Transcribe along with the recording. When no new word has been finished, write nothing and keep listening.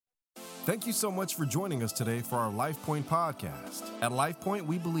Thank you so much for joining us today for our LifePoint podcast. At LifePoint,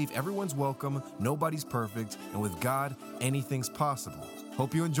 we believe everyone's welcome, nobody's perfect, and with God, anything's possible.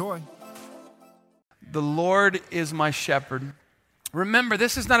 Hope you enjoy. The Lord is my shepherd. Remember,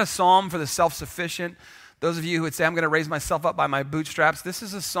 this is not a psalm for the self-sufficient. Those of you who would say, I'm going to raise myself up by my bootstraps, this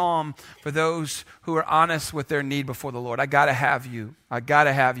is a psalm for those who are honest with their need before the Lord. I got to have you. I got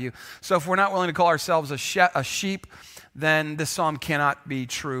to have you. So if we're not willing to call ourselves a sheep, then this psalm cannot be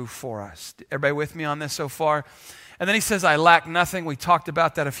true for us. Everybody with me on this so far? And then he says, I lack nothing. We talked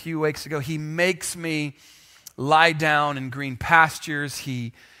about that a few weeks ago. He makes me lie down in green pastures.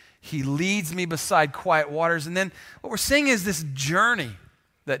 He leads me beside quiet waters. And then what we're seeing is this journey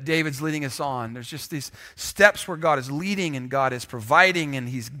that David's leading us on. There's just these steps where God is leading and God is providing and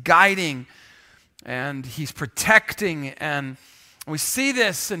he's guiding and he's protecting. And we see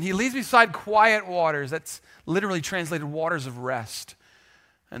this, and he leads me beside quiet waters. That's literally translated waters of rest.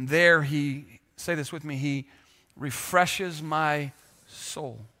 And there he, say this with me, he refreshes my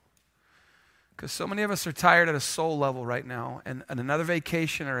soul. Because so many of us are tired at a soul level right now, and another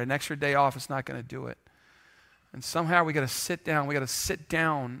vacation or an extra day off is not going to do it. And somehow we got to sit down, we got to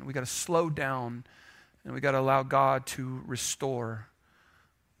slow down, and we got to allow God to restore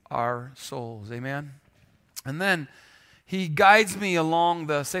our souls. Amen? And then he guides me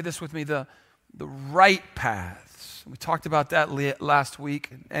along say this with me, the right paths. We talked about that last week.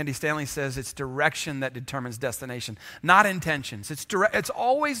 Andy Stanley says it's direction that determines destination, not intentions. It's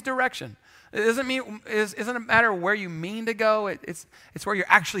always direction. It doesn't matter where you mean to go. It's where you're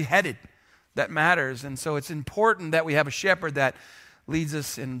actually headed that matters. And so it's important that we have a shepherd that leads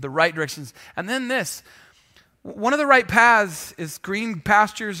us in the right directions. And then one of the right paths is green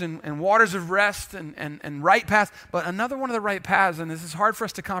pastures and waters of rest and right paths. But another one of the right paths, and this is hard for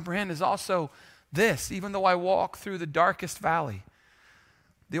us to comprehend, is also this: even though I walk through the darkest valley.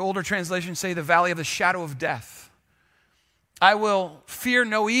 The older translations say the valley of the shadow of death. I will fear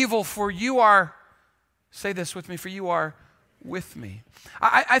no evil, for you are, say this with me, for you are with me.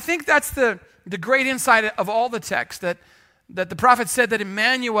 I think that's the great insight of all the text, that the prophet said that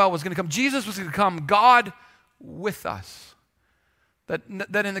Emmanuel was going to come. Jesus was going to come, God with us.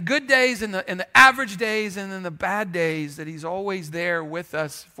 That in the good days, in the average days, and in the bad days, that he's always there with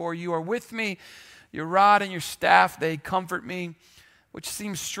us. For you are with me, your rod and your staff, they comfort me. Which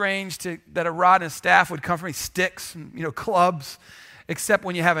seems strange that a rod and a staff would comfort me. Sticks, and, clubs, except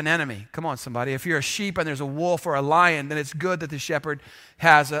when you have an enemy. Come on, somebody. If you're a sheep and there's a wolf or a lion, then it's good that the shepherd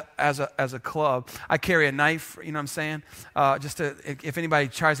has as a club. I carry a knife, you know what I'm saying? If anybody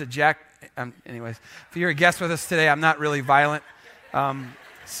tries to anyways, if you're a guest with us today, I'm not really violent.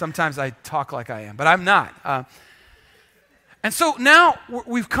 Sometimes I talk like I am, but I'm not. And so now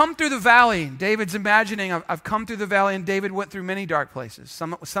we've come through the valley. David's imagining, I've come through the valley, and David went through many dark places.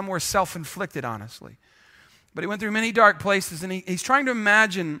 Some were self-inflicted, honestly. But he went through many dark places, and he's trying to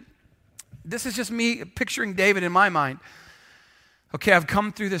imagine, this is just me picturing David in my mind. Okay, I've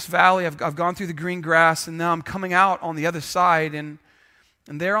come through this valley, I've gone through the green grass, and now I'm coming out on the other side, and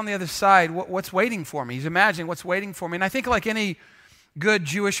there on the other side, what's waiting for me? He's imagining what's waiting for me. And I think like any good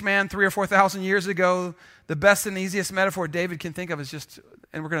Jewish man 3,000 or 4,000 years ago, the best and easiest metaphor David can think of is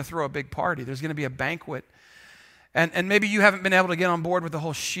and we're going to throw a big party. There's going to be a banquet. And maybe you haven't been able to get on board with the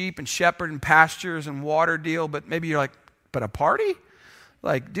whole sheep and shepherd and pastures and water deal, but maybe you're like, but a party?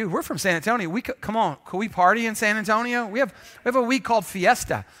 Like, dude, we're from San Antonio. Come on, can we party in San Antonio? We have a week called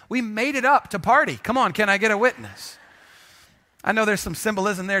Fiesta. We made it up to party. Come on, can I get a witness? I know there's some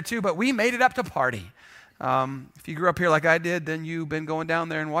symbolism there too, but we made it up to party. If you grew up here like I did, then you've been going down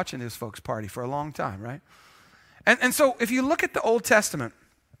there and watching these folks party for a long time, right? And so if you look at the Old Testament,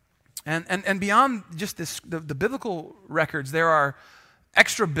 and beyond just the biblical records, there are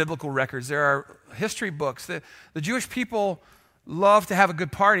extra biblical records. There are history books. The Jewish people love to have a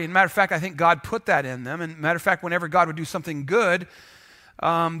good party. And matter of fact, I think God put that in them. And matter of fact, whenever God would do something good,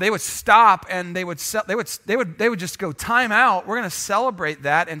 they would stop and they would just go, time out. We're going to celebrate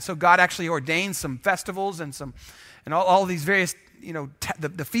that. And so God actually ordained some festivals and all these various,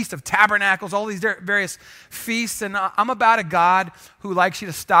 the Feast of Tabernacles, all these various feasts. And I'm about a God who likes you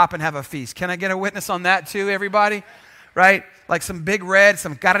to stop and have a feast. Can I get a witness on that too, everybody? Right? Like some big red,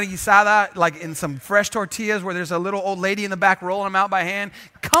 some carne guisada, like in some fresh tortillas where there's a little old lady in the back rolling them out by hand.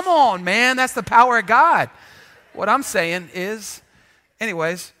 Come on, man. That's the power of God. What I'm saying is,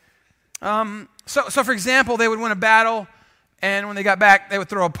 anyways, so for example, they would win a battle, and when they got back, they would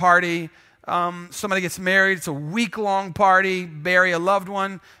throw a party. Somebody gets married, it's a week-long party, bury a loved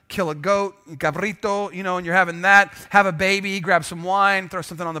one, kill a goat, cabrito, and you're having that. Have a baby, grab some wine, throw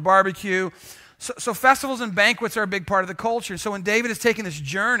something on the barbecue. So festivals and banquets are a big part of the culture. So when David is taking this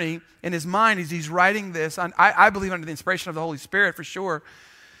journey in his mind, he's writing this, I believe under the inspiration of the Holy Spirit for sure.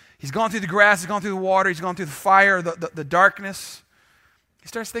 He's gone through the grass, he's gone through the water, he's gone through the fire, the darkness. He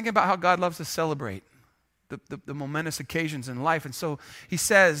starts thinking about how God loves to celebrate the momentous occasions in life. And so he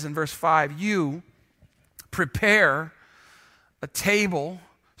says in verse 5, you prepare a table.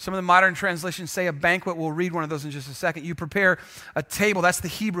 Some of the modern translations say a banquet. We'll read one of those in just a second. You prepare a table. That's the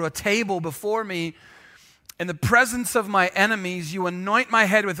Hebrew. A table before me. In the presence of my enemies, you anoint my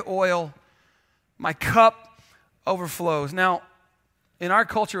head with oil. My cup overflows. Now, in our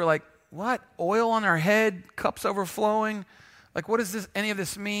culture, we're like, what? Oil on our head? Cups overflowing? Like, what does any of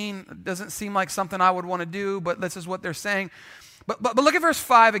this mean? It doesn't seem like something I would want to do, but this is what they're saying. But look at verse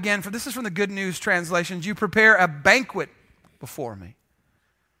 5 again. This is from the Good News translations. You prepare a banquet before me.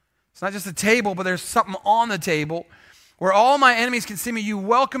 It's not just a table, but there's something on the table where all my enemies can see me. You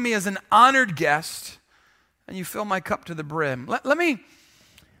welcome me as an honored guest, and you fill my cup to the brim. Let me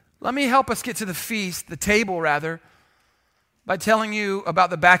help us get to the feast, the table rather, by telling you about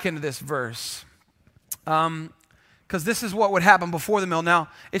the back end of this verse. Because this is what would happen before the meal. Now,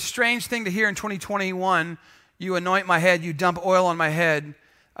 it's a strange thing to hear in 2021, you anoint my head, you dump oil on my head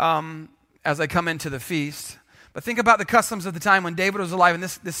as I come into the feast. But think about the customs of the time when David was alive, and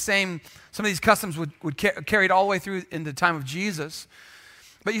some of these customs would carried all the way through into the time of Jesus.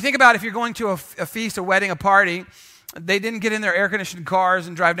 But you think about if you're going to a feast, a wedding, a party, they didn't get in their air-conditioned cars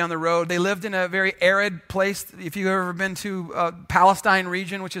and drive down the road. They lived in a very arid place. If you've ever been to Palestine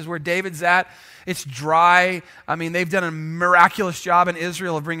region, which is where David's at, it's dry. I mean, they've done a miraculous job in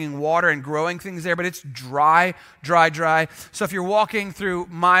Israel of bringing water and growing things there, but it's dry. So if you're walking through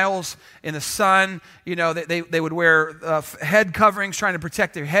miles in the sun, you know, they would wear head coverings trying to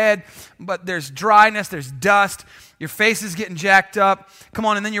protect their head, but there's dryness, there's dust. Your face is getting jacked up. Come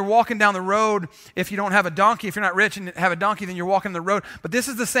on, and then you're walking down the road. If you don't have a donkey, if you're not rich and have a donkey, then you're walking the road. But this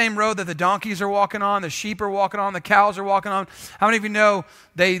is the same road that the donkeys are walking on, the sheep are walking on, the cows are walking on. How many of you know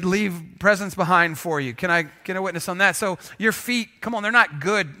they leave presents behind for you? Can I get a witness on that? So your feet, come on, they're not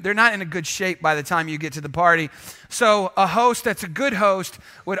good. They're not in a good shape by the time you get to the party. So a host that's a good host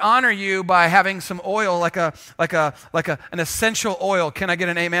would honor you by having some oil, like an essential oil. Can I get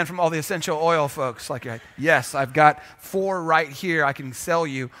an amen from all the essential oil folks? Like, yes, I've got 4 right here. I can sell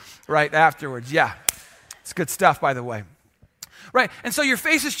you right afterwards. Yeah, it's good stuff, by the way. Right, and so your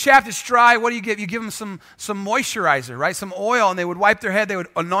face is chapped, it's dry. What do you give? You give them some moisturizer, right? Some oil, and they would wipe their head. They would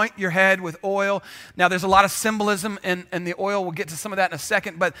anoint your head with oil. Now, there's a lot of symbolism, and the oil, we'll get to some of that in a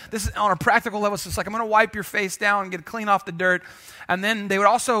second, but this is on a practical level. So it's like, I'm going to wipe your face down and get it clean off the dirt. And then they would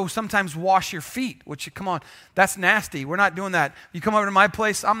also sometimes wash your feet, which, come on, that's nasty. We're not doing that. You come over to my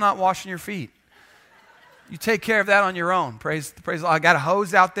place, I'm not washing your feet. You take care of that on your own. Praise the Lord. I got a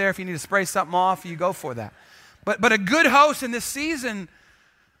hose out there. If you need to spray something off, you go for that. But a good host in this season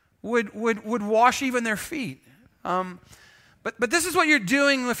would wash even their feet. But this is what you're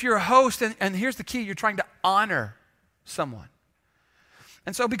doing if you're a host, and here's the key: you're trying to honor someone.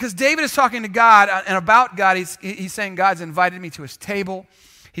 And so, because David is talking to God and about God, he's saying, God's invited me to his table.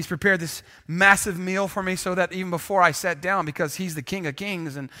 He's prepared this massive meal for me so that even before I sat down, because he's the King of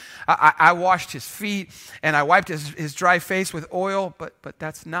Kings, and I washed his feet and I wiped his dry face with oil, but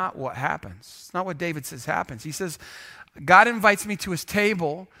that's not what happens. It's not what David says happens. He says, God invites me to his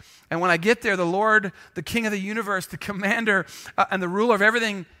table, and when I get there, the Lord, the King of the universe, the commander and the ruler of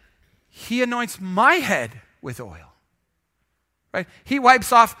everything, he anoints my head with oil. Right? He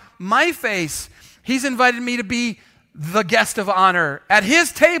wipes off my face. He's invited me to be the guest of honor. At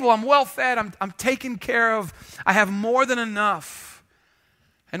his table, I'm well fed, I'm taken care of, I have more than enough.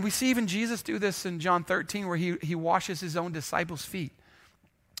 And we see even Jesus do this in John 13, where he washes his own disciples' feet.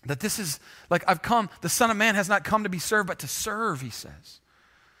 That this is, like, I've come, the Son of Man has not come to be served, but to serve, he says.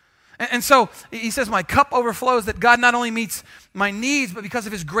 And so he says, my cup overflows, that God not only meets my needs, but because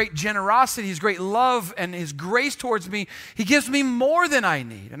of his great generosity, his great love, and his grace towards me, he gives me more than I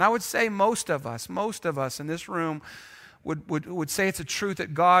need. And I would say most of us in this room would say it's a truth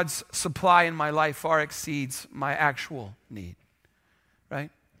that God's supply in my life far exceeds my actual need, right?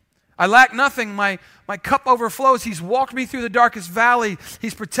 I lack nothing. My cup overflows. He's walked me through the darkest valley.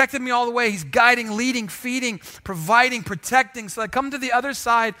 He's protected me all the way. He's guiding, leading, feeding, providing, protecting. So I come to the other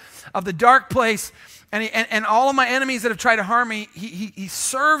side of the dark place, and all of my enemies that have tried to harm me, he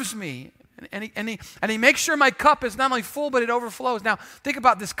serves me, and he makes sure my cup is not only full, but it overflows. Now, think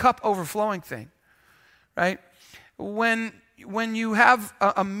about this cup overflowing thing, right? When you have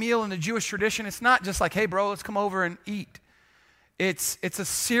a meal in the Jewish tradition, it's not just like, hey, bro, let's come over and eat. It's a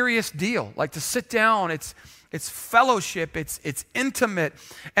serious deal. Like, to sit down, it's fellowship, it's intimate,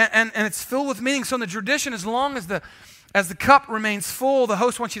 and it's filled with meaning. So in the tradition, as long as the cup remains full, the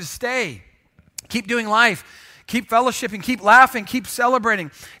host wants you to stay. Keep doing life. Keep fellowshipping, keep laughing, keep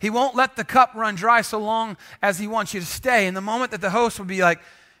celebrating. He won't let the cup run dry so long as he wants you to stay. And the moment that the host would be like,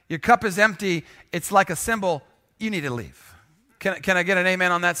 your cup is empty, it's like a symbol, you need to leave. Can I get an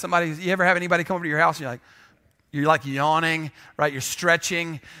amen on that? Somebody, you ever have anybody come over to your house and you're like yawning, right? You're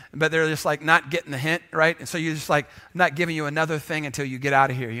stretching, but they're just like not getting the hint, right? And so you're just like, I'm not giving you another thing until you get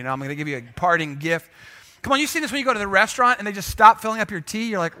out of here. You know, I'm going to give you a parting gift. Come on, you see this when you go to the restaurant and they just stop filling up your tea?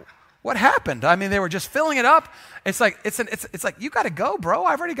 You're like, what happened? I mean, they were just filling it up. It's like, it's like, you got to go, bro.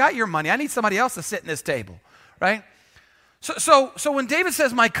 I've already got your money. I need somebody else to sit in this table, right? So when David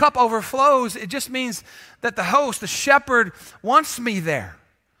says my cup overflows, it just means that the host, the shepherd, wants me there,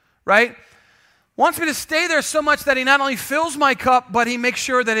 right? Wants me to stay there so much that he not only fills my cup, but he makes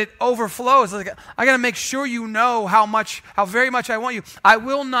sure that it overflows. Like, I got to make sure you know how very much I want you. I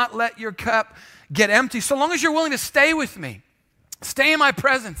will not let your cup get empty so long as you're willing to stay with me. Stay in my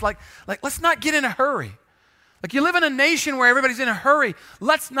presence. Like let's not get in a hurry. Like you live in a nation where everybody's in a hurry.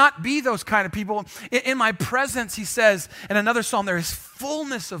 Let's not be those kind of people. In my presence, he says in another psalm, there is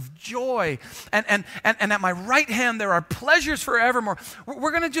fullness of joy. And at my right hand, there are pleasures forevermore. We're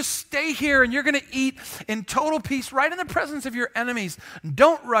going to just stay here and you're going to eat in total peace right in the presence of your enemies.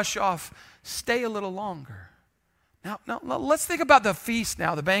 Don't rush off. Stay a little longer. Now, let's think about the feast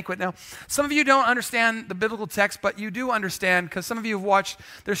now, the banquet. Now, some of you don't understand the biblical text, but you do understand because some of you have watched,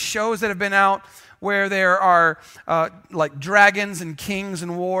 there's shows that have been out where there are like dragons and kings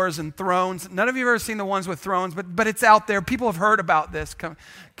and wars and thrones. None of you have ever seen the ones with thrones, but it's out there. People have heard about this. Can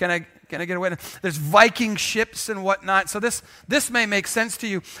I get a witness? There's Viking ships and whatnot. So this may make sense to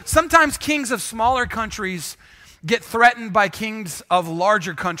you. Sometimes kings of smaller countries get threatened by kings of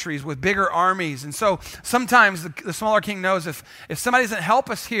larger countries with bigger armies. And so sometimes the smaller king knows if somebody doesn't help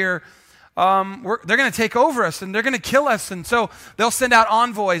us here, they're going to take over us and they're going to kill us. And so they'll send out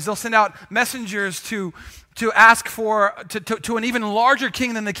envoys. They'll send out messengers to ask for, to an even larger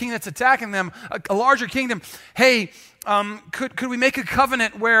king than the king that's attacking them, a larger kingdom. Hey, could we make a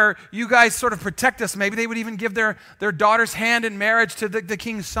covenant where you guys sort of protect us? Maybe they would even give their daughter's hand in marriage to the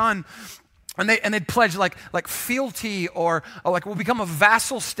king's son. And they'd pledge like fealty or like we'll become a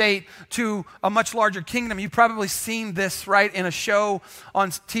vassal state to a much larger kingdom. You've probably seen this, right, in a show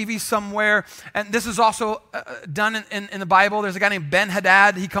on TV somewhere. And this is also done in the Bible. There's a guy named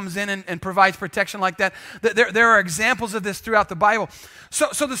Ben-Hadad. He comes in and provides protection like that. There are examples of this throughout the Bible.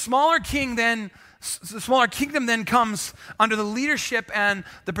 So the smaller kingdom then comes under the leadership and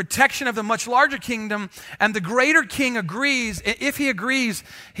the protection of the much larger kingdom, and the greater king agrees. If he agrees,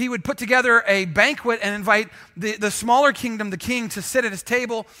 he would put together a banquet and invite the smaller kingdom, the king, to sit at his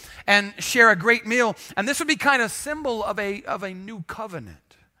table and share a great meal. And this would be kind of symbol of a new covenant.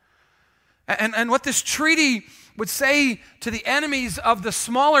 And what this treaty would say to the enemies of the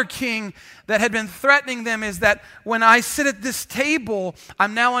smaller king that had been threatening them is that when I sit at this table,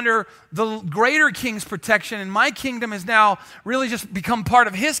 I'm now under the greater king's protection, and my kingdom has now really just become part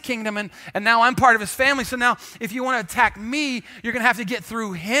of his kingdom, and now I'm part of his family. So now if you want to attack me, you're going to have to get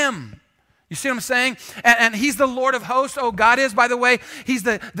through him. You see what I'm saying? And he's the Lord of hosts. Oh, God is, by the way. He's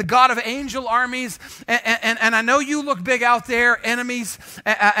the God of angel armies. And I know you look big out there, enemies,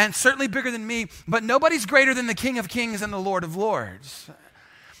 and certainly bigger than me, but nobody's greater than the King of Kings and the Lord of Lords.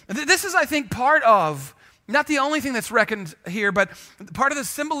 This is, I think, part of, not the only thing that's reckoned here, but part of the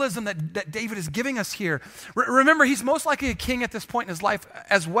symbolism that David is giving us here. Remember, he's most likely a king at this point in his life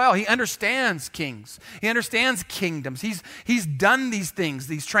as well. He understands kings. He understands kingdoms. He's done these things,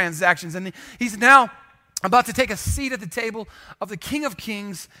 these transactions, and he's now about to take a seat at the table of the King of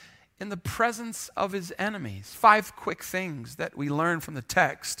Kings in the presence of his enemies. 5 quick things that we learn from the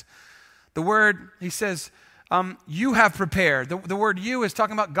text. The word, he says, you have prepared. The word you is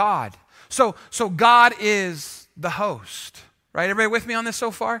talking about God. So God is the host, right? Everybody with me on this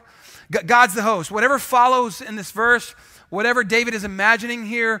so far? God's the host. Whatever follows in this verse, whatever David is imagining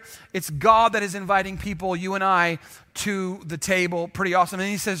here, it's God that is inviting people, you and I, to the table. Pretty awesome. And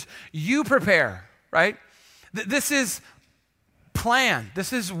he says, you prepare, right? This is planned.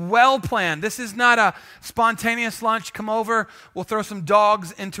 This is well planned. This is not a spontaneous lunch. Come over, we'll throw some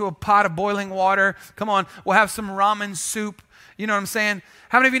dogs into a pot of boiling water. Come on, we'll have some ramen soup. You know what I'm saying?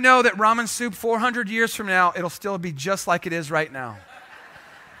 How many of you know that ramen soup 400 years from now, it'll still be just like it is right now?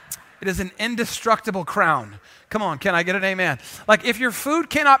 It is an indestructible crown. Come on, can I get an amen? Like if your food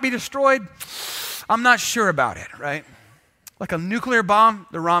cannot be destroyed, I'm not sure about it, right? Like a nuclear bomb,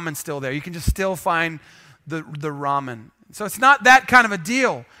 the ramen's still there. You can just still find the ramen. So it's not that kind of a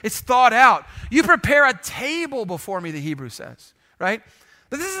deal. It's thought out. You prepare a table before me, the Hebrew says, right?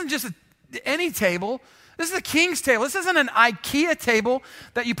 But this isn't just any table. This is a king's table. This isn't an IKEA table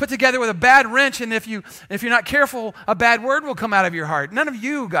that you put together with a bad wrench, and if you're not careful, a bad word will come out of your heart. None of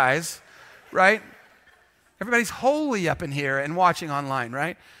you guys, right? Everybody's holy up in here and watching online,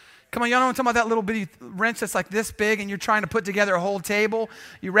 right? Come on, y'all know what I'm talking about, that little bitty wrench that's like this big, and you're trying to put together a whole table.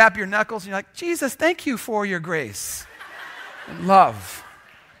 You wrap your knuckles, and you're like, Jesus, thank you for your grace and love.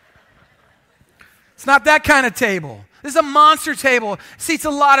 It's not that kind of table. This is a monster table. It seats a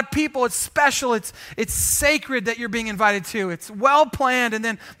lot of people. It's special. It's sacred that you're being invited to. It's well planned. And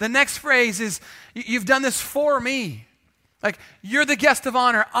then the next phrase is, you've done this for me. Like, you're the guest of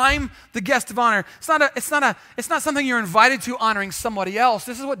honor. I'm the guest of honor. It's not something you're invited to honoring somebody else.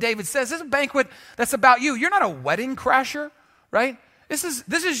 This is what David says. This is a banquet that's about you. You're not a wedding crasher, right? This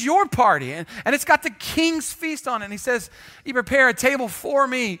is your party, and it's got the king's feast on it. And he says, you prepare a table for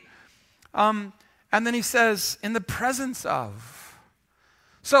me. And then he says, in the presence of.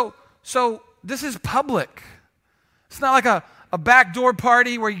 So this is public. It's not like a backdoor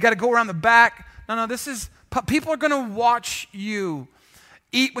party where you got to go around the back. No, this is, people are going to watch you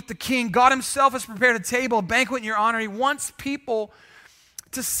eat with the king. God himself has prepared a table, a banquet in your honor. He wants people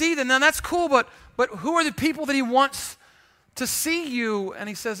to see them. Now that's cool, but who are the people that he wants to see you? And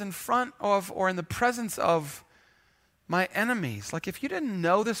he says, in front of or in the presence of my enemies. Like, if you didn't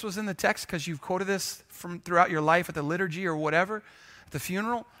know this was in the text because you've quoted this from throughout your life at the liturgy or whatever, at the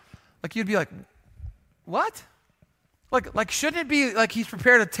funeral, like, you'd be like, what? Like shouldn't it be like he's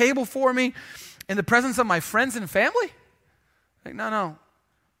prepared a table for me in the presence of my friends and family? Like, no.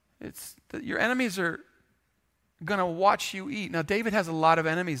 It's that your enemies are going to watch you eat. Now, David has a lot of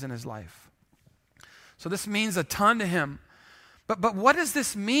enemies in his life. So this means a ton to him. But what does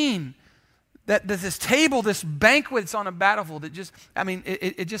this mean? That this table, this banquet, it's on a battlefield.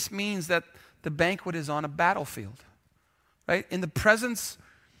 It just means that the banquet is on a battlefield, right? In the presence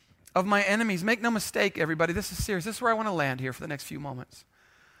of my enemies. Make no mistake, everybody, this is serious. This is where I want to land here for the next few moments.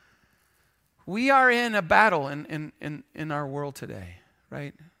 We are in a battle in our world today,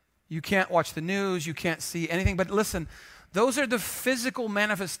 right? You can't watch the news, you can't see anything, but listen, those are the physical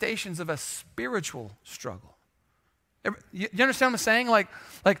manifestations of a spiritual struggle. You understand what I'm saying? Like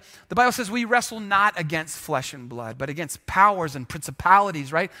the Bible says we wrestle not against flesh and blood, but against powers and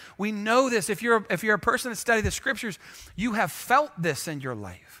principalities, right? We know this. If you're a person that studies the scriptures, you have felt this in your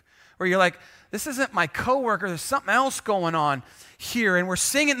life. Where you're like, this isn't my coworker, there's something else going on here. And we're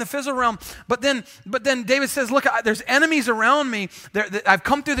seeing it in the physical realm. But then David says, look, there's enemies around me. I've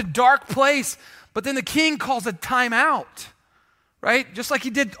come through the dark place. But then the king calls a time out, right? Just like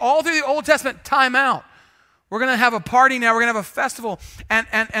he did all through the Old Testament, time out. We're going to have a party now. We're going to have a festival. And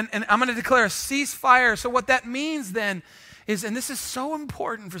I'm going to declare a ceasefire. So what that means then is, and this is so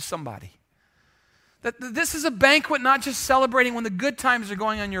important for somebody, that this is a banquet not just celebrating when the good times are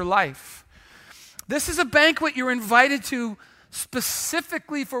going on in your life. This is a banquet you're invited to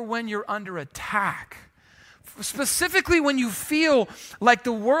specifically for when you're under attack. Specifically when you feel like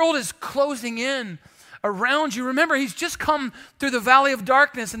the world is closing in around you. Remember, he's just come through the valley of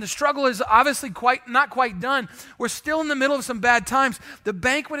darkness, and the struggle is obviously not quite done. We're still in the middle of some bad times. The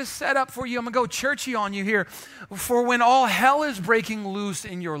banquet is set up for you. I'm going to go churchy on you here. For when all hell is breaking loose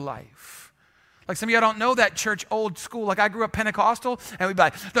in your life. Like some of y'all don't know that church old school. Like I grew up Pentecostal, and we'd be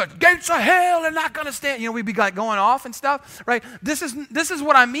like, the gates of hell are not going to stand. We'd be like going off and stuff, right? This is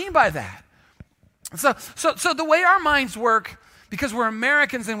what I mean by that. So the way our minds work, because we're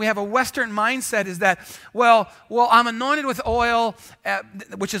Americans and we have a Western mindset, is that, well, I'm anointed with oil,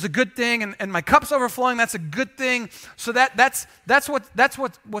 which is a good thing, and my cup's overflowing, that's a good thing. So that's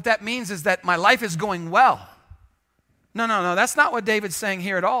what that means, is that my life is going well. No, that's not what David's saying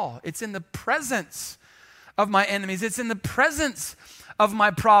here at all. It's in the presence of my enemies. It's in the presence of my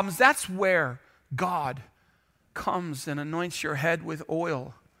problems. That's where God comes and anoints your head with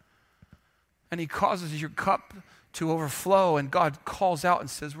oil. And he causes your cup to overflow, and God calls out and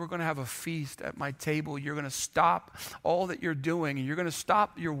says, we're going to have a feast at my table. You're going to stop all that you're doing, and you're going to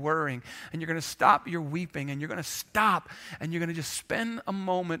stop your worrying, and you're going to stop your weeping, and you're going to stop, and you're going to just spend a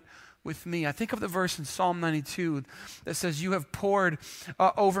moment with me. I think of the verse in Psalm 92 that says, you have poured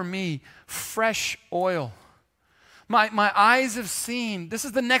over me fresh oil. My eyes have seen, this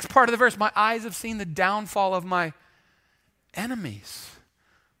is the next part of the verse, my eyes have seen the downfall of my enemies.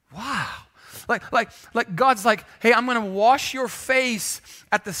 Wow. Like God's like, hey, I'm going to wash your face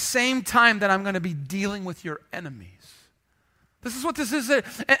at the same time that I'm going to be dealing with your enemies. This is what this is.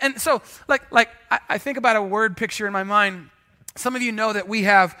 And so, I think about a word picture in my mind. Some of you know that we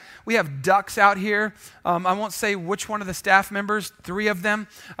have ducks out here. I won't say which one of the staff members, 3 of them,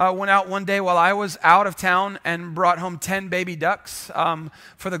 went out one day while I was out of town and brought home 10 baby ducks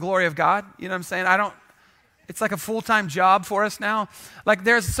for the glory of God. You know what I'm saying? It's like a full-time job for us now. Like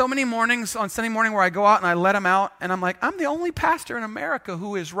there's so many mornings on Sunday morning where I go out and I let them out and I'm like, I'm the only pastor in America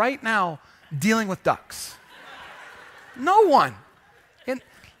who is right now dealing with ducks. No one. And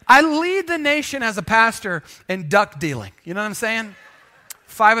I lead the nation as a pastor in duck dealing. You know what I'm saying?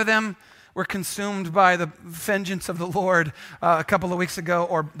 5 of them were consumed by the vengeance of the Lord a couple of weeks ago,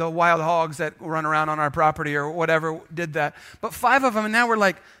 or the wild hogs that run around on our property or whatever did that. But 5 of them, and now we're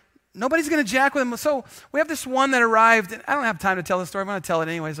like, nobody's going to jack with them. So we have this one that arrived, and I don't have time to tell the story. I'm going to tell it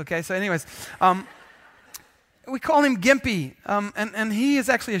anyways, okay? So anyways, we call him Gimpy, and he is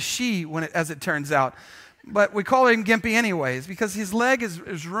actually a she as it turns out. But we call him Gimpy anyways because his leg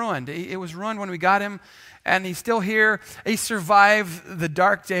is ruined. It was ruined when we got him, and he's still here. He survived the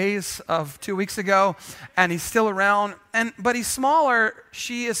dark days of 2 weeks ago, and he's still around. But he's smaller.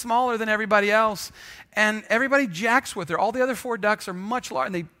 She is smaller than everybody else, and everybody jacks with her. All the other 4 ducks are much larger,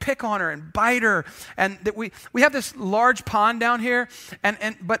 and they pick on her and bite her. And we have this large pond down here,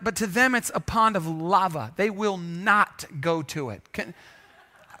 but to them it's a pond of lava. They will not go to it.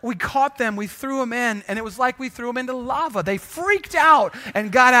 We caught them, we threw them in, and it was like we threw them into lava. They freaked out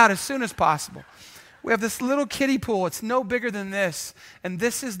and got out as soon as possible. We have this little kiddie pool. It's no bigger than this, and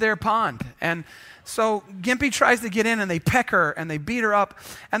this is their pond. And so Gimpy tries to get in, and they peck her, and they beat her up.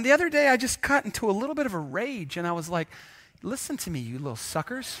 And the other day, I just got into a little bit of a rage, and I was like, listen to me, you little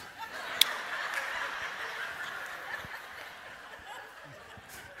suckers.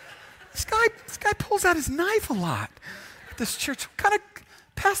 This guy pulls out his knife a lot at this church. What kind of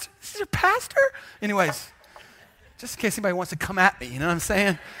pastor? This is your pastor? Anyways, just in case anybody wants to come at me, you know what I'm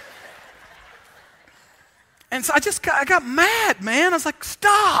saying? And so I got mad, man. I was like,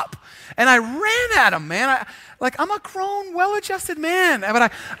 stop. And I ran at him, man. I'm a grown, well-adjusted man.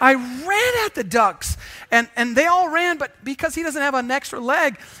 But I ran at the ducks. And they all ran, but because he doesn't have an extra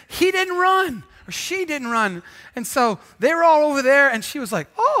leg, he didn't run. Or she didn't run. And so they were all over there, and she was like,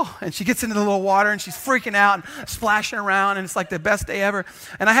 oh. And she gets into the little water, and she's freaking out and splashing around, and it's like the best day ever.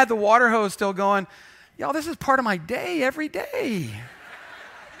 And I had the water hose still going. Y'all, this is part of my day every day.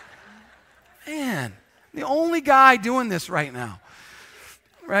 Man, the only guy doing this right now,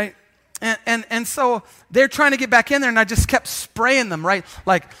 right? And so they're trying to get back in there, and I just kept spraying them, right?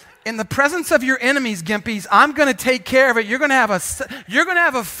 Like, in the presence of your enemies, Gimpies, I'm going to take care of it. You're going to have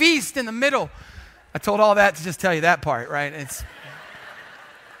a feast in the middle. I told all that to just tell you that part, right?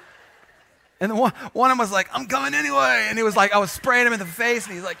 And one of them was like, I'm coming anyway. And he was like, I was spraying him in the face,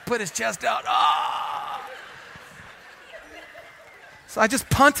 and he's like, put his chest out. Ah! So I just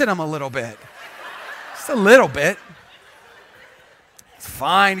punted him a little bit. Just a little bit. It's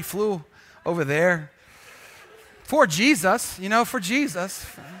fine. He flew over there. For Jesus, for Jesus.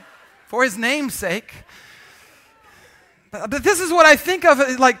 For his name's sake. But this is what I think of.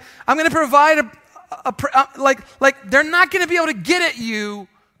 Like, I'm going to provide like they're not going to be able to get at you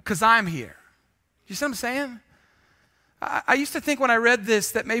because I'm here. You see what I'm saying? I used to think when I read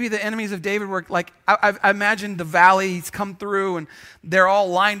this that maybe the enemies of David were like, I imagined the valley, he's come through and they're all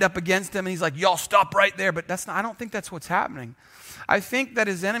lined up against him and he's like, y'all stop right there. But I don't think that's what's happening. I think that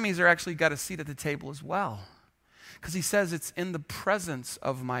his enemies are actually got a seat at the table as well. Because he says it's in the presence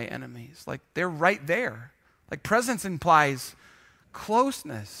of my enemies. Like they're right there. Like presence implies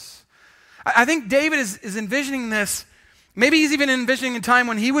closeness. I think David is envisioning this. Maybe he's even envisioning a time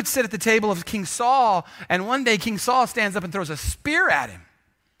when he would sit at the table of King Saul, and one day King Saul stands up and throws a spear at him.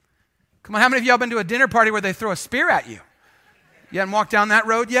 Come on, how many of y'all been to a dinner party where they throw a spear at you? You haven't walked down that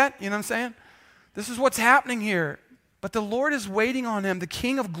road yet? You know what I'm saying? This is what's happening here. But the Lord is waiting on him. The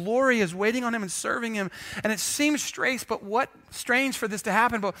King of glory is waiting on him and serving him. And it seems strange for this to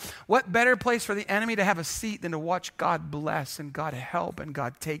happen, but what better place for the enemy to have a seat than to watch God bless and God help and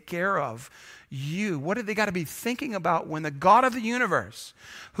God take care of you? What do they got to be thinking about when the God of the universe,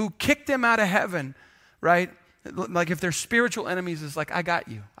 who kicked them out of heaven, right? Like if they're spiritual enemies, is like, I got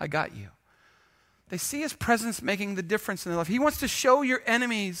you. I got you. They see his presence making the difference in their life. He wants to show your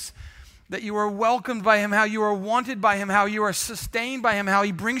enemies that you are welcomed by him, how you are wanted by him, how you are sustained by him, how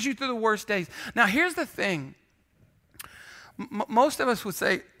he brings you through the worst days. Now, here's the thing. Most of us would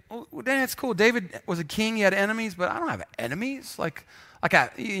say, well, Dan, it's cool. David was a king. He had enemies, but I don't have enemies.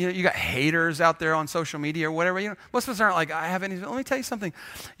 You got haters out there on social media or whatever. Most of us aren't like, I have enemies. But let me tell you something.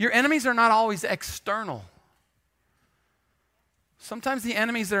 Your enemies are not always external. Sometimes the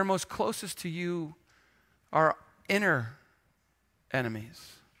enemies that are most closest to you are inner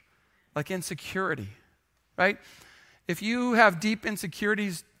enemies. Like insecurity, right? If you have deep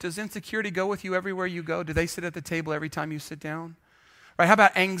insecurities, does insecurity go with you everywhere you go? Do they sit at the table every time you sit down? Right? How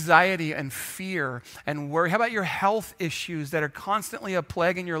about anxiety and fear and worry? How about your health issues that are constantly a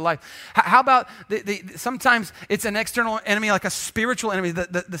plague in your life? How about sometimes it's an external enemy, like a spiritual enemy,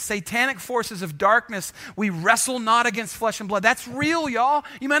 the satanic forces of darkness. We wrestle not against flesh and blood. That's real, y'all.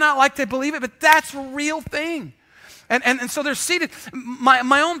 You may not like to believe it, but that's a real thing. And so they're seated.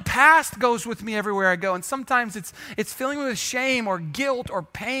 My own past goes with me everywhere I go. And sometimes it's filling me with shame or guilt or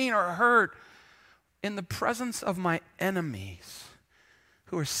pain or hurt in the presence of my enemies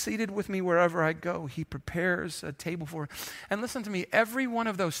who are seated with me wherever I go. He prepares a table for. And listen to me, every one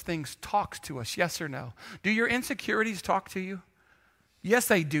of those things talks to us, yes or no? Do your insecurities talk to you? Yes,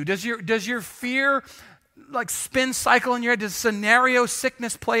 they do. Does your fear like spin cycle in your head? Does scenario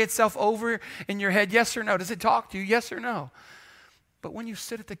sickness play itself over in your head? Yes or no? Does it talk to you? Yes or no? But when you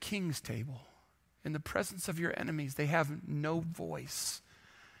sit at the king's table in the presence of your enemies, they have no voice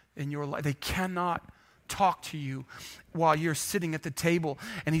in your life. They cannot talk to you while you're sitting at the table.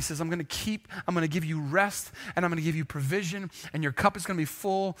 And he says, I'm going to give you rest, and I'm going to give you provision, and your cup is going to be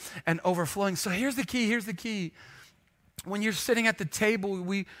full and overflowing. So here's the key. When you're sitting at the table,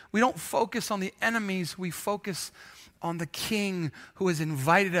 we don't focus on the enemies, we focus on the King who has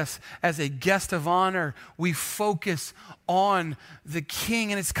invited us as a guest of honor. We focus on the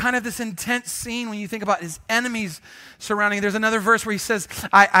King. And it's kind of this intense scene when you think about his enemies surrounding. There's another verse where he says,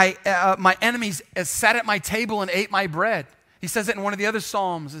 my enemies sat at my table and ate my bread. He says it in one of the other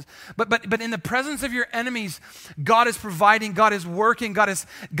Psalms. But in the presence of your enemies, God is providing, God is working, God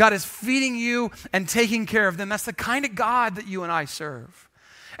is feeding you and taking care of them. That's the kind of God that you and I serve.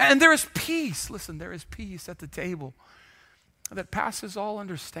 And there is peace. Listen, there is peace at the table that passes all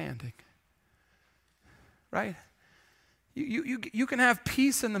understanding. Right? You can have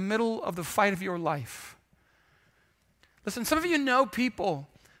peace in the middle of the fight of your life. Listen, some of you know people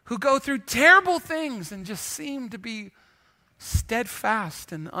who go through terrible things and just seem to be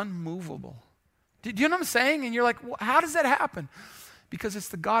steadfast and unmovable. Do you know what I'm saying? And you're like, well, how does that happen? Because it's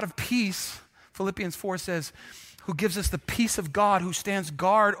the God of peace, Philippians 4 says, who gives us the peace of God, who stands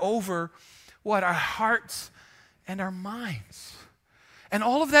guard over what? Our hearts and our minds. And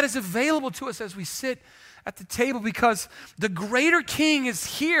all of that is available to us as we sit at the table, because the greater King is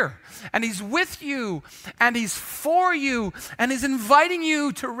here, and he's with you, and he's for you, and he's inviting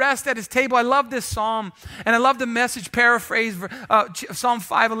you to rest at his table. I love this psalm, and I love the Message paraphrase, Psalm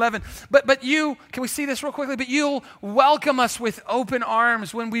 5:11. But you, can we see this real quickly? But you'll welcome us with open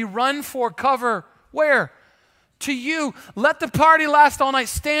arms when we run for cover. Where? To you. Let the party last all night.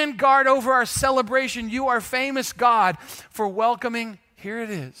 Stand guard over our celebration. You are famous, God, for welcoming, here it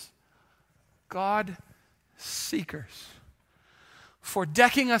is, God seekers, for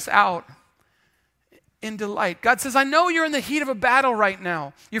decking us out in delight. God says, I know you're in the heat of a battle right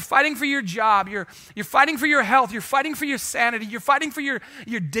now. You're fighting for your job. You're fighting for your health. You're fighting for your sanity. You're fighting for your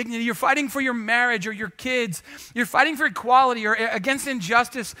dignity. You're fighting for your marriage or your kids. You're fighting for equality or against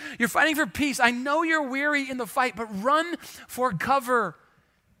injustice. You're fighting for peace. I know you're weary in the fight, but run for cover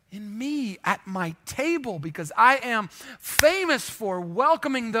in me at my table, because I am famous for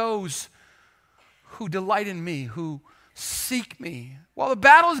welcoming those who delight in me, who seek me. While the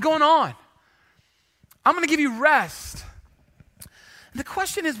battle is going on, I'm going to give you rest. And the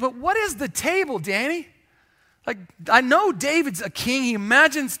question is, but what is the table, Danny? Like, I know David's a king. He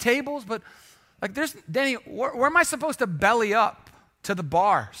imagines tables, but like Danny, where am I supposed to belly up to the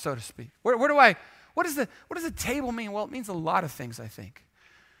bar, so to speak? What does the table mean? Well, it means a lot of things, I think.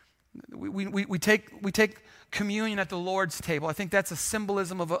 We take communion at the Lord's table. I think that's a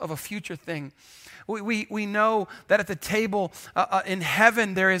symbolism of a future thing. We know that at the table in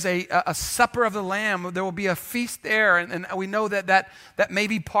heaven there is a supper of the Lamb. There will be a feast there, and we know that may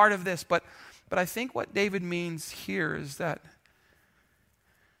be part of this. But I think what David means here is that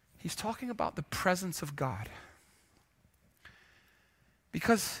he's talking about the presence of God.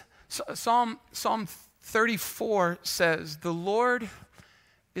 Because Psalm 34 says, the Lord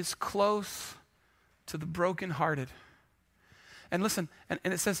is close to the brokenhearted. And listen, and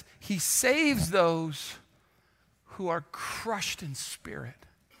it says, he saves those who are crushed in spirit.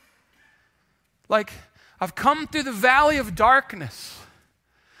 Like, I've come through the valley of darkness.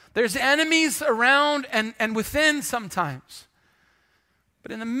 There's enemies around and within sometimes.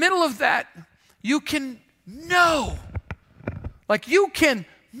 But in the middle of that, you can know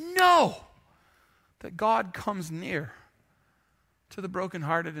that God comes near to the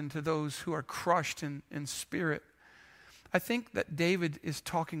brokenhearted and to those who are crushed in spirit. I think that David is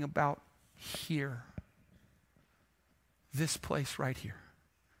talking about here. This place right here.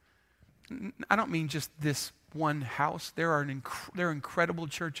 I don't mean just this one house. There are incredible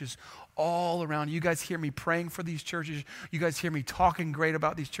churches all around. You guys hear me praying for these churches. You guys hear me talking great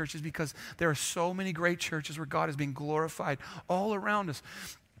about these churches because there are so many great churches where God is being glorified all around us.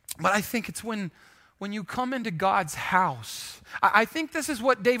 But I think it's when you come into God's house, I think this is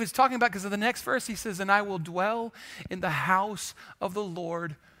what David's talking about, because of the next verse he says, and I will dwell in the house of the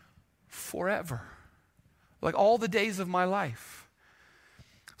Lord forever. Like all the days of my life.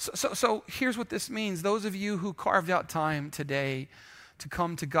 So here's what this means. Those of you who carved out time today to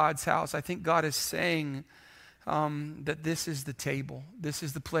come to God's house, I think God is saying that this is the table. This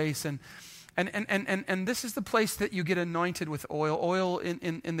is the place. And this is the place that you get anointed with oil. Oil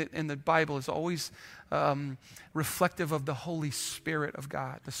in the Bible is always reflective of the Holy Spirit of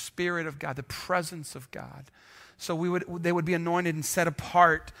God, the Spirit of God, the presence of God. So they would be anointed and set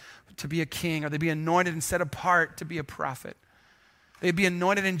apart to be a king, or they'd be anointed and set apart to be a prophet. They'd be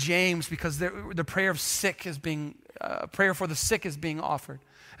anointed in James because the prayer for the sick is being offered,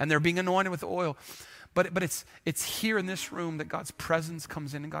 and they're being anointed with oil. But it's here in this room that God's presence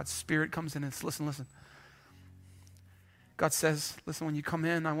comes in and God's Spirit comes in. And it's, listen. God says, listen, when you come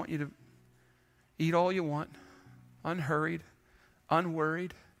in, I want you to eat all you want, unhurried,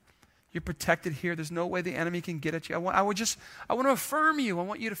 unworried. You're protected here. There's no way the enemy can get at you. I want to affirm you. I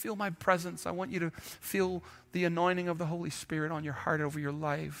want you to feel my presence. I want you to feel the anointing of the Holy Spirit on your heart, over your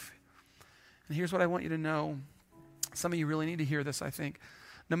life. And here's what I want you to know. Some of you really need to hear this, I think.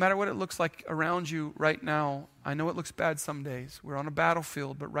 No matter what it looks like around you right now, I know it looks bad some days. We're on a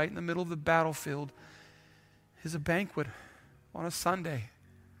battlefield, but right in the middle of the battlefield is a banquet on a Sunday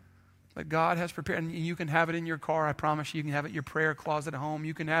that God has prepared. And you can have it in your car, I promise you. You can have it in your prayer closet at home.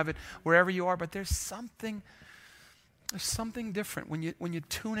 You can have it wherever you are. But there's something different when you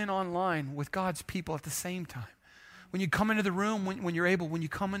tune in online with God's people at the same time. When you come into the room, when you're able, when you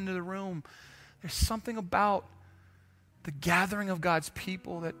come into the room, there's something about the gathering of God's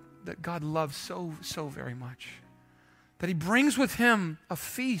people that God loves so very much. That he brings with him a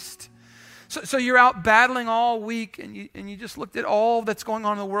feast. So you're out battling all week, and you just looked at all that's going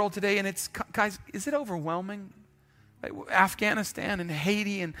on in the world today, and it's, guys, is it overwhelming? Like Afghanistan and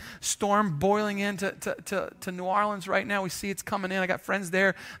Haiti and storm boiling into to New Orleans right now. We see it's coming in. I got friends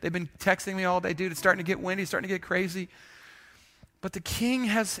there. They've been texting me all day, dude. It's starting to get windy, it's starting to get crazy. But the King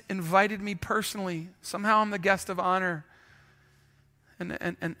has invited me personally. Somehow I'm the guest of honor.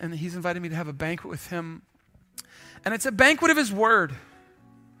 And he's invited me to have a banquet with him. And it's a banquet of his word.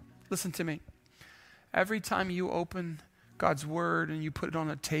 Listen to me. Every time you open God's word and you put it on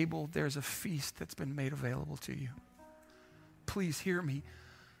a table, there's a feast that's been made available to you. Please hear me.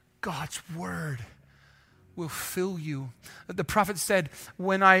 God's word will fill you. The prophet said,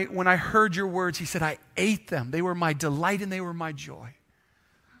 when I heard your words, he said, I ate them. They were my delight and they were my joy.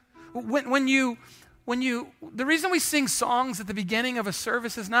 The reason we sing songs at the beginning of a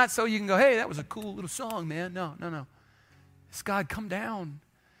service is not so you can go, hey, that was a cool little song, man. No. It's God, come down.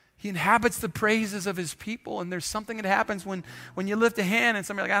 He inhabits the praises of his people, and there's something that happens when you lift a hand and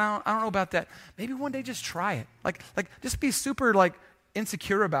somebody like, I don't know about that. Maybe one day just try it. Like just be super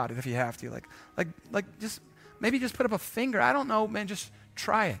insecure about it if you have to. Maybe just put up a finger. I don't know, man, just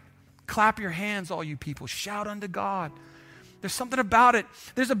try it. Clap your hands, all you people. Shout unto God. There's something about it.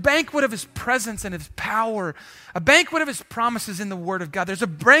 There's a banquet of his presence and his power. A banquet of his promises in the word of God. There's a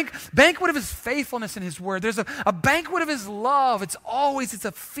banquet of his faithfulness in his word. There's a banquet of his love. It's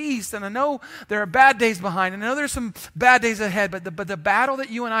a feast. And I know there are bad days behind. And I know there's some bad days ahead. But the battle that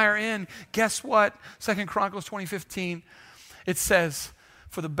you and I are in, guess what? 2 Chronicles 20:15, it says,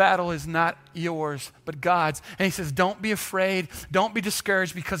 for the battle is not yours, but God's. And he says, don't be afraid. Don't be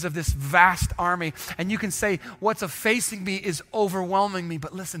discouraged because of this vast army. And you can say, what's facing me is overwhelming me.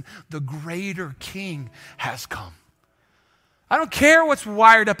 But listen, the greater king has come. I don't care what's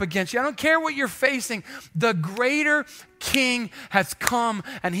wired up against you. I don't care what you're facing. The greater king has come,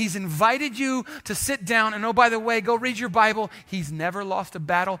 and he's invited you to sit down. And oh, by the way, go read your Bible. He's never lost a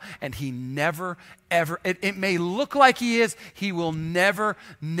battle, and he never, ever, it may look like he is, he will never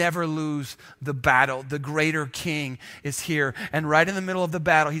lose the battle. The greater king is here. And right in the middle of the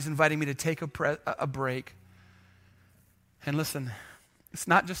battle, he's inviting me to take a break. And listen, it's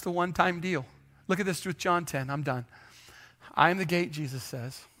not just a one-time deal. Look at this with John 10. I'm done. I am the gate, Jesus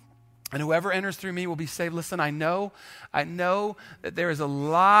says, and whoever enters through me will be saved. Listen, I know that there is a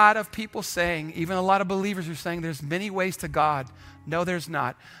lot of people saying, even a lot of believers who are saying there's many ways to God. No, there's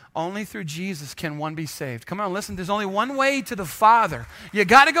not. Only through Jesus can one be saved. Come on, listen, there's only one way to the Father. You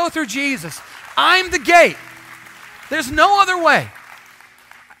got to go through Jesus. I'm the gate. There's no other way.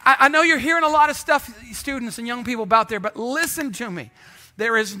 I know you're hearing a lot of stuff, students and young people out there, but listen to me.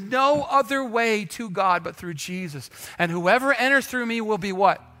 There is no other way to God but through Jesus. And whoever enters through me will be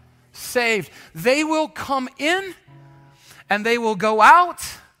what? Saved. They will come in and they will go out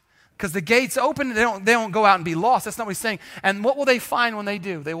because the gate's open. They don't go out and be lost. That's not what he's saying. And what will they find when they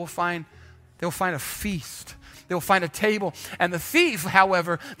do? They'll find a feast. They'll find a table. And the thief,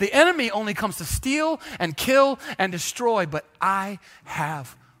 however, the enemy only comes to steal and kill and destroy. But I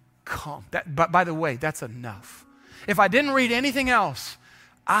have come. But by the way, that's enough. If I didn't read anything else,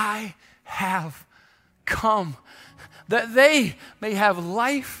 I have come that they may have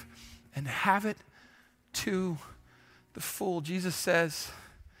life and have it to the full. Jesus says,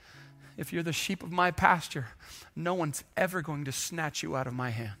 if you're the sheep of my pasture, no one's ever going to snatch you out of my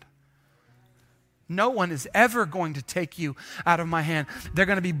hand. No one is ever going to take you out of my hand. They're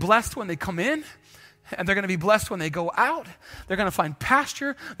going to be blessed when they come in, and they're going to be blessed when they go out. They're going to find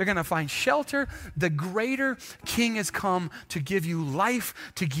pasture. They're going to find shelter. The greater King has come to give you life,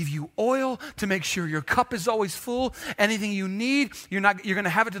 to give you oil, to make sure your cup is always full. Anything you need, you're going to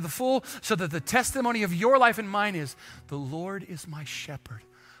have it to the full, so that the testimony of your life and mine is, the Lord is my shepherd.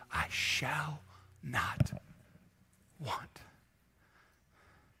 I shall not want.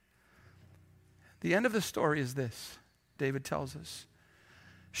 The end of the story is this. David tells us,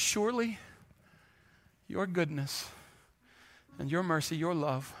 surely your goodness and your mercy, your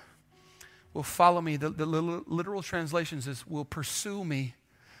love will follow me. The literal translations is will pursue me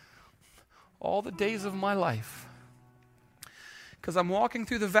all the days of my life. Because I'm walking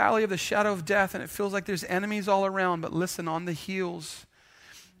through the valley of the shadow of death and it feels like there's enemies all around. But listen, on the heels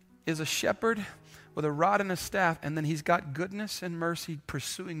is a shepherd with a rod and a staff, and then he's got goodness and mercy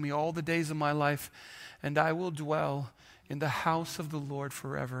pursuing me all the days of my life, and I will dwell in the house of the Lord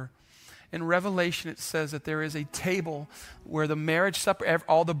forever. In Revelation, it says that there is a table where the marriage supper,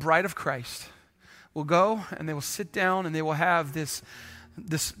 all the bride of Christ will go, and they will sit down, and they will have this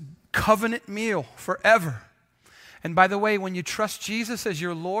covenant meal forever. And by the way, when you trust Jesus as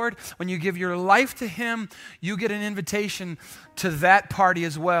your Lord, when you give your life to Him, you get an invitation to that party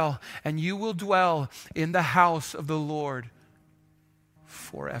as well. And you will dwell in the house of the Lord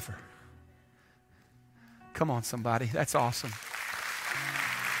forever. Come on, somebody. That's awesome.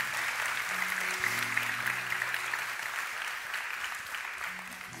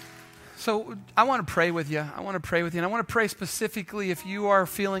 So I want to pray with you. And I want to pray specifically if you are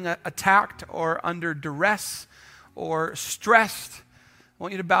feeling attacked or under duress or stressed. I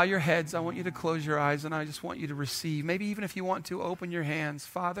want you to bow your heads. I want you to close your eyes, and I just want you to receive. Maybe even if you want to, open your hands.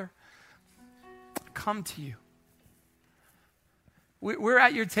 Father, come to you. We're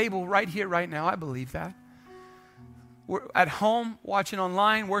at your table right here, right now. I believe that. We're at home, watching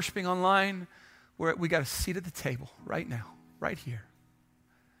online, worshiping online. We got a seat at the table right now, right here.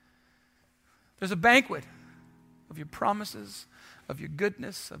 There's a banquet of your promises, of your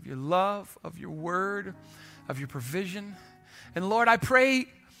goodness, of your love, of your word, of your provision. And Lord, I pray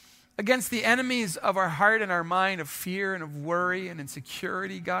against the enemies of our heart and our mind, of fear and of worry and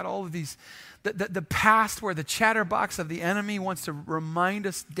insecurity, God, all of these, the past where the chatterbox of the enemy wants to remind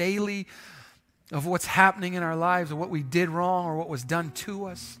us daily of what's happening in our lives, or what we did wrong, or what was done to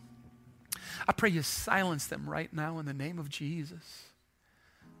us. I pray you silence them right now in the name of Jesus,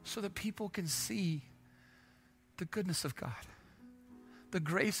 so that people can see the goodness of God, the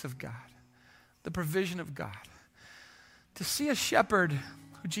grace of God, the provision of God. To see a shepherd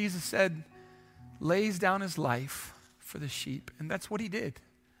who Jesus said lays down his life for the sheep. And that's what he did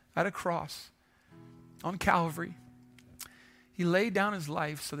at a cross on Calvary. He laid down his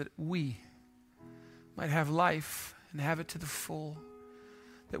life so that we might have life and have it to the full.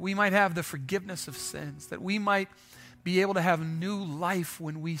 That we might have the forgiveness of sins. That we might be able to have new life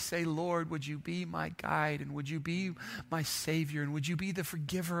when we say, Lord, would you be my guide, and would you be my Savior, and would you be the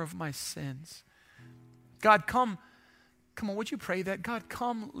forgiver of my sins? God, come on, would you pray that? God,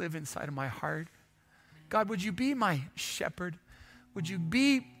 come live inside of my heart. God, would you be my shepherd? Would you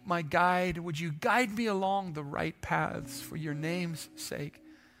be my guide? Would you guide me along the right paths for your name's sake?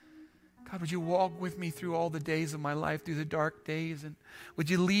 God, would you walk with me through all the days of my life, through the dark days, and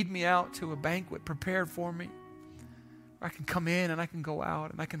would you lead me out to a banquet prepared for me? I can come in and I can go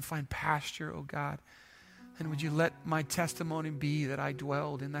out and I can find pasture, oh God. And would you let my testimony be that I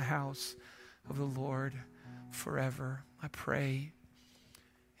dwelled in the house of the Lord forever? I pray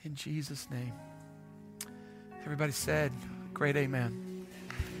in Jesus' name. Everybody said, great amen.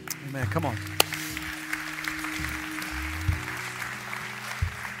 Amen. Come on.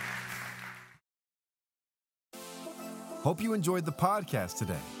 Hope you enjoyed the podcast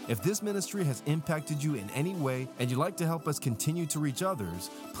today. If this ministry has impacted you in any way and you'd like to help us continue to reach others,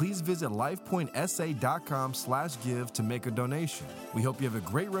 please visit lifepointsa.com/give to make a donation. We hope you have a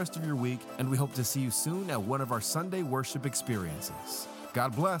great rest of your week, and we hope to see you soon at one of our Sunday worship experiences.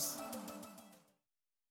 God bless.